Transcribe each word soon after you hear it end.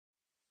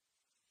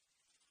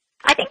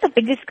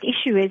biggest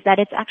issue is that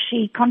it's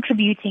actually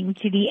contributing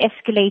to the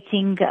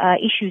escalating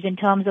issues in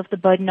terms of the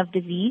burden of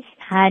disease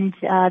and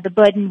the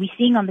burden we're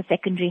seeing on the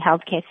secondary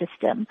healthcare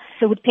system.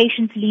 So with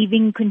patients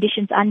leaving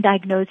conditions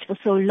undiagnosed for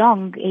so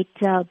long,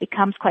 it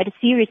becomes quite a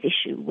serious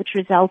issue, which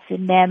results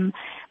in them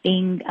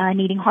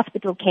needing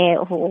hospital care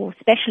or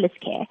specialist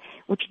care,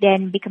 which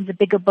then becomes a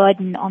bigger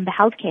burden on the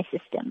healthcare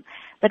system.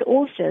 But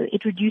also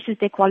it reduces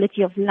their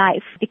quality of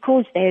life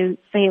because they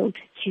failed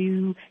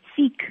to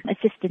seek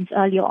assistance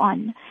earlier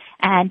on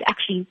and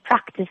actually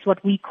practice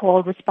what we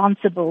call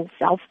responsible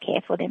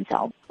self-care for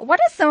themselves. What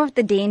are some of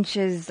the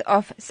dangers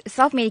of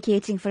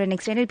self-medicating for an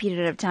extended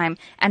period of time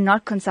and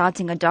not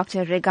consulting a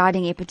doctor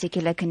regarding a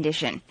particular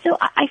condition? So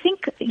I think,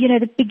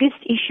 the biggest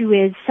issue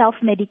is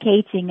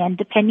self-medicating, and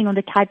depending on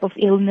the type of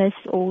illness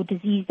or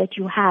disease that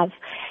you have,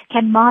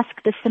 can mask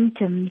the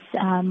symptoms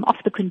of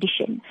the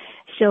condition.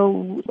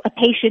 So a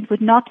patient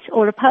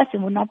or a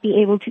person would not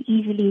be able to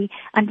easily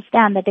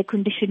understand that their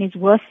condition is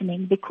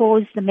worsening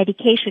because the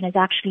medication is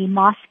actually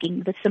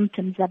masking the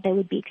symptoms that they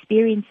would be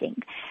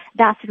experiencing,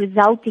 thus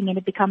resulting in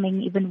it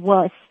becoming even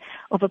worse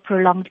over a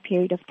prolonged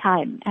period of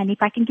time. And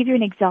if I can give you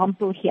an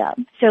example here.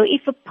 So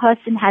if a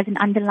person has an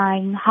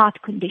underlying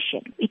heart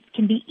condition, it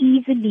can be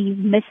easily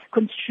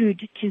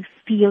misconstrued to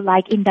feel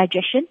like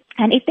indigestion.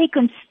 And if they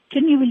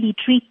continually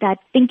treat that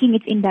thinking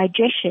it's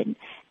indigestion,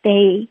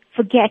 they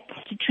forget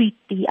to treat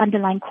the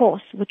underlying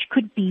cause, which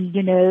could be,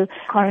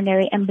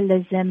 coronary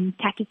embolism,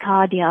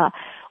 tachycardia,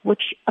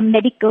 which a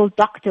medical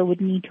doctor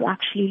would need to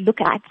actually look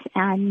at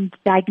and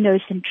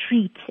diagnose and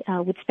treat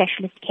with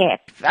specialist care.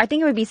 I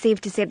think it would be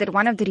safe to say that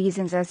one of the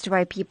reasons as to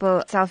why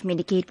people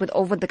self-medicate with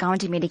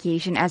over-the-counter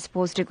medication as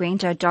opposed to going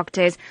to a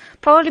doctor is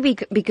probably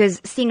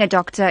because seeing a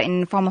doctor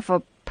in the form of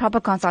a proper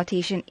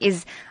consultation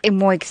is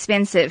more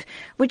expensive.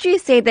 Would you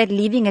say that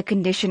leaving a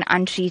condition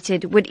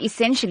untreated would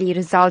essentially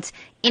result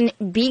in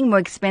being more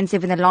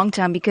expensive in the long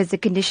term because the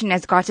condition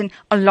has gotten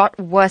a lot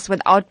worse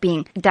without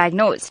being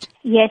diagnosed?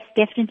 Yes,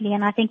 definitely.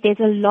 And I think there's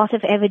a lot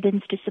of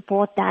evidence to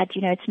support that.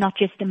 It's not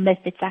just a myth,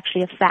 it's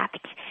actually a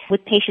fact.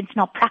 With patients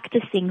not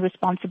practicing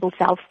responsible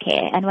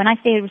self-care. And when I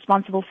say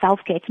responsible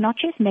self-care, it's not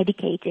just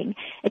medicating.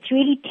 It's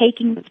really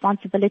taking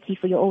responsibility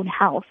for your own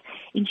health,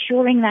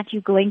 ensuring that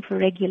you're going for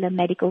regular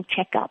medical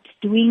checkups,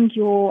 doing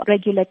your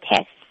regular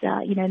tests,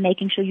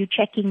 making sure you're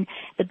checking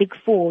the big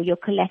four, your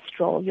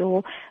cholesterol,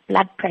 your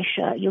blood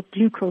pressure, your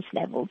glucose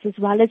levels, as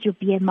well as your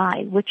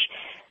BMI, which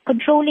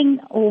controlling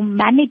or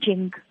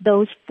managing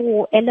those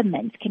four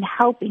elements can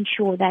help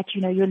ensure that,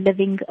 you're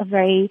living a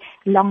very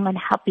long and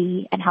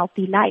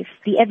healthy life.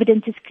 The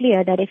evidence is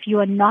clear that if you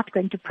are not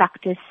going to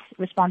practice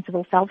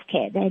responsible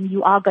self-care, then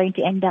you are going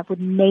to end up with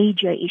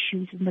major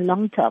issues in the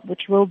long term,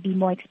 which will be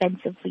more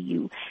expensive for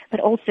you, but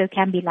also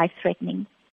can be life-threatening.